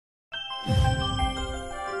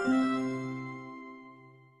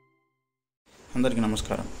అందరికీ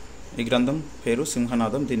నమస్కారం. ఈ గ్రంథం పేరు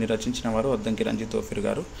సింహనాదం. దీన్ని రచించిన వారు అద్దంకి రంజిత్ ఓఫిర్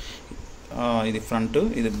గారు. ఇది ఫ్రంట్,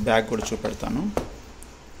 ఇది బ్యాక్ కూడా చూపెడతాను,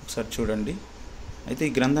 ఒకసారి చూడండి. అయితే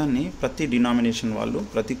ఈ గ్రంథాన్ని ప్రతి డినామినేషన్ వాళ్ళు,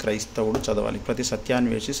 ప్రతి క్రైస్తవుడు చదవాలి. ప్రతి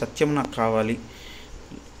సత్యాన్వేషి సత్యం నాకు కావాలి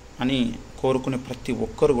అని కోరుకునే ప్రతి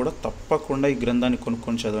ఒక్కరు కూడా తప్పకుండా ఈ గ్రంథాన్ని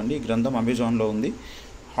కొనుక్కొని చదవండి. ఈ గ్రంథం అమెజాన్లో ఉంది.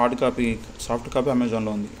 హార్డ్ కాపీ, సాఫ్ట్ కాపీ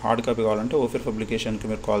అమెజాన్లో ఉంది. హార్డ్ కాపీ కావాలంటే ఓఫిర్ పబ్లికేషన్కి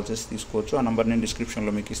మీరు కాల్ చేసి తీసుకోవచ్చు. ఆ నెంబర్ నేను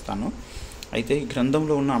డిస్క్రిప్షన్లో మీకు ఇస్తాను. అయితే ఈ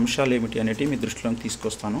గ్రంథంలో ఉన్న అంశాలు ఏమిటి అనేవి మీ దృష్టిలోకి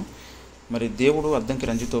తీసుకొస్తాను. మరి దేవుడు అద్దంకి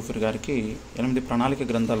రంజిత్ ఓఫిర్ గారికి 8 ప్రణాళిక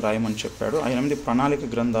గ్రంథాలు రాయమని చెప్పాడు. ఆ 8 ప్రణాళిక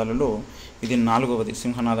గ్రంథాలలో ఇది 4వది,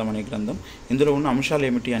 సింహనాదం అనే గ్రంథం. ఇందులో ఉన్న అంశాలు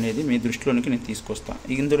ఏమిటి అనేది మీ దృష్టిలోనికి నేను తీసుకొస్తాను.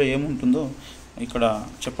 ఇందులో ఏముంటుందో ఇక్కడ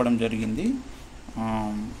చెప్పడం జరిగింది,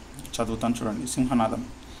 చదువుతాను చూడండి. సింహనాదం.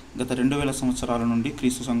 గత 2000 సంవత్సరాల నుండి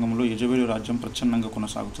క్రీస్తు సంఘంలో యెజబెలు రాజ్యం ప్రచ్ఛన్నంగా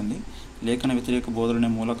కొనసాగుతుంది. లేఖన వ్యతిరేక బోధలనే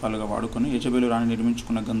మూలకాలుగా వాడుకొని యెజబెలు రాణి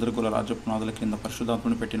నిర్మించుకున్న గందరగోళ రాజ్య పునాదుల కింద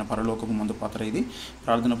పరిశుద్ధాత్మను పెట్టిన పరలోకపు మందు పాత్ర ఇది.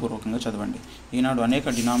 ప్రార్థనాపూర్వకంగా చదవండి. ఈనాడు అనేక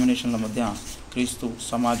డినామినేషన్ల మధ్య క్రీస్తు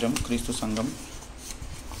సమాజం, క్రీస్తు సంఘం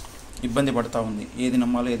ఇబ్బంది పడుతూ ఉంది. ఏది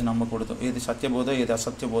నమ్మాలో ఏది నమ్మకూడదు, ఏది సత్యబోధో ఏది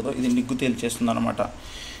అసత్యబోధో ఇది నిగ్గు తేల్చేస్తుందన్నమాట.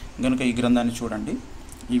 కనుక ఈ గ్రంథాన్ని చూడండి.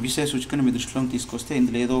 ఈ విషయ సూచికను మీ దృష్టిలోకి తీసుకొస్తే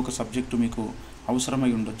ఇందులో ఏదో ఒక సబ్జెక్టు మీకు అవసరమై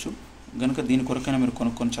ఉండొచ్చు. కనుక దీని కొరకైనా మీరు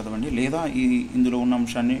కొనుక్కొని చదవండి. లేదా ఇందులో ఉన్న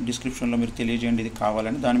అంశాన్ని డిస్క్రిప్షన్లో మీరు తెలియజేయండి ఇది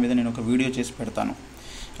కావాలని. దాని మీద నేను ఒక వీడియో చేసి పెడతాను.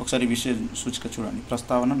 ఒకసారి విషయ సూచిక చూడండి.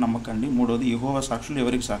 ప్రస్తావన నమ్మకండి. 3వది యెహోవా సాక్షులు.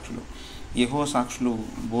 ఎవరికి సాక్షులు? యెహోవా సాక్షులు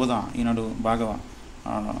బోధ ఈనాడు బాగా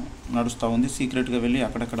నడుస్తూ ఉంది. సీక్రెట్గా వెళ్ళి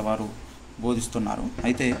అక్కడక్కడ వారు బోధిస్తున్నారు.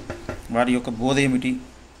 అయితే వారి యొక్క బోధ ఏమిటి,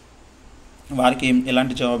 వారికి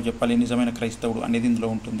ఎలాంటి జవాబు చెప్పాలి నిజమైన క్రైస్తవుడు అనేది ఇందులో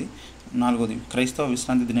ఉంటుంది. 4వది క్రైస్తవ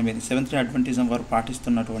విశ్రాంతి దినం ఏది? సెవెంత్ డే అడ్వెంటిజం వారు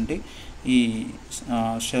పాటిస్తున్నటువంటి ఈ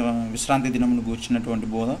విశ్రాంతి దినమును గూర్చినటువంటి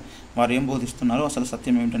బోధ, వారు ఏం బోధిస్తున్నారో అసలు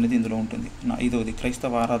సత్యం ఏమిటనేది ఇందులో ఉంటుంది. 5వది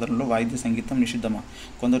క్రైస్తవ ఆరాధనలో వాయిద్య సంగీతం నిషిద్ధమా?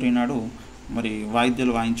 కొందరు ఈనాడు మరి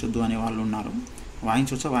వాయిద్యాలు వాయించొద్దు అనే వాళ్ళు ఉన్నారు.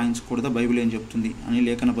 వాయించవచ్చా వాయించకూడదా, బైబిల్ ఏం చెప్తుంది అని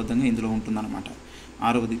లేఖనబద్ధంగా ఇందులో ఉంటుందన్నమాట.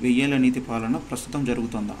 6వది 1000 నీతి పాలన ప్రస్తుతం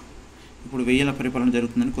జరుగుతుందా? ఇప్పుడు 1000 పరిపాలన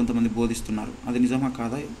జరుగుతుందని కొంతమంది బోధిస్తున్నారు. అది నిజమా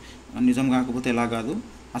కాదా? నిజం కాకపోతే ఎలా కాదు,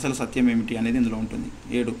 అసలు సత్యం ఏమిటి అనేది ఇందులో ఉంటుంది.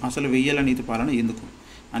 7 అసలు 1000 నీతి పాలన ఎందుకు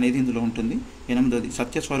అనేది ఇందులో ఉంటుంది. 8వది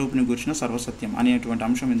సత్యస్వరూపుని గురించిన సర్వసత్యం అనేటువంటి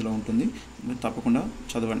అంశం ఇందులో ఉంటుంది. మీరు తప్పకుండా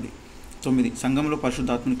చదవండి. 9 సంఘంలో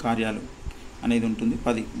పరిశుద్ధాత్మని కార్యాలు అనేది ఉంటుంది.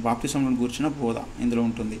 10 బాప్తిసంలను గురించిన బోధ ఇందులో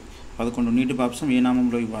ఉంటుంది. 11 నీటి బాప్తిసం ఏ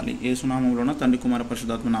నామంలో ఇవ్వాలి, యేసు నామంలోనా తండ్రి కుమార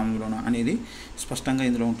పరిశుద్ధాత్మ నామంలోనా అనేది స్పష్టంగా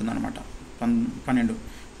ఇందులో ఉంటుందన్నమాట. 12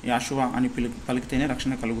 యాషువా అని పలికితేనే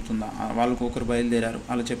రక్షణ కలుగుతుందా? వాళ్ళకు ఒకరు బయలుదేరారు,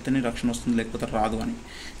 అలా చెప్తేనే రక్షణ వస్తుంది, లేకపోతే రాదు అని.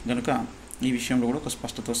 కనుక ఈ విషయంలో కూడా ఒక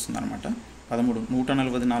స్పష్టత వస్తుందన్నమాట. 13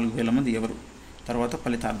 144,000 మంది ఎవరు? తర్వాత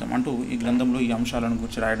ఫలితార్థం అంటూ ఈ గ్రంథంలో ఈ అంశాలను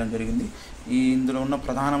గురించి రాయడం జరిగింది. ఇందులో ఉన్న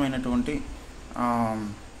ప్రధానమైనటువంటి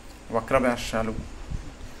వక్రభాష్యాలు,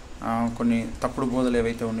 కొన్ని తప్పుడు బోధలు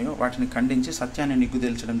ఏవైతే ఉన్నాయో వాటిని ఖండించి సత్యాన్ని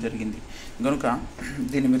నిగ్గుదేల్చడం జరిగింది. కనుక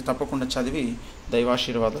దీన్ని మీరు తప్పకుండా చదివి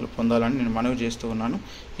దైవాశీర్వాదాలు పొందాలని నేను మనవి చేస్తూ ఉన్నాను.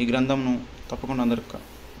 ఈ గ్రంథంను తప్పకుండా అందరూ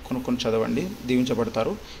కొనుక్కొని చదవండి,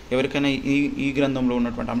 దీవించబడతారు. ఎవరికైనా ఈ గ్రంథంలో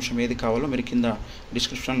ఉన్నటువంటి అంశం ఏది కావాలో మీరు కింద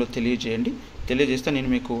డిస్క్రిప్షన్లో తెలియజేస్తే నేను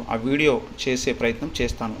మీకు ఆ వీడియో చేసే ప్రయత్నం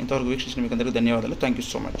చేస్తాను. ఇంతవరకు వీక్షించిన మీకు అందరికీ ధన్యవాదాలు. Thank you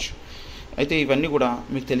so much. అయితే ఇవన్నీ కూడా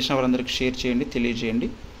మీకు తెలిసిన వారందరికీ షేర్ చేయండి, తెలియజేయండి.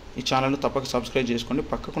 ఈ ఛానల్ను తప్పక సబ్స్క్రైబ్ చేసుకోండి.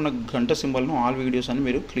 పక్కకున్న గంట సింబల్ను ఆల్ వీడియోస్ అని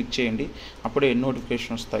మీరు క్లిక్ చేయండి, అప్పుడే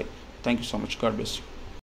నోటిఫికేషన్ వస్తాయి. Thank you so much. God bless you.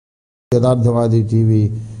 Yatharthavadi TV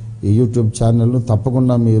ఈ యూట్యూబ్ ఛానల్ను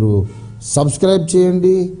తప్పకుండా మీరు సబ్స్క్రైబ్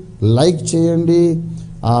చేయండి, లైక్ చేయండి.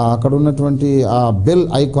 అక్కడ ఉన్నటువంటి ఆ బెల్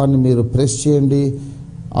ఐకాన్ని మీరు ప్రెస్ చేయండి.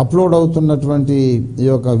 అప్లోడ్ అవుతున్నటువంటి ఈ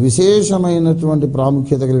యొక్క విశేషమైనటువంటి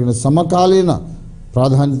ప్రాముఖ్యత కలిగిన సమకాలీన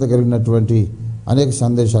ప్రాధాన్యత కలిగినటువంటి అనేక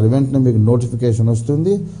సందేశాలు వెంటనే మీకు నోటిఫికేషన్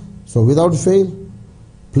వస్తుంది. So without fail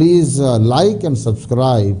please like and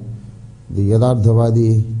subscribe the Yadartha Vaadhi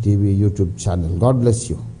TV YouTube channel. God bless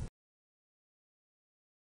you.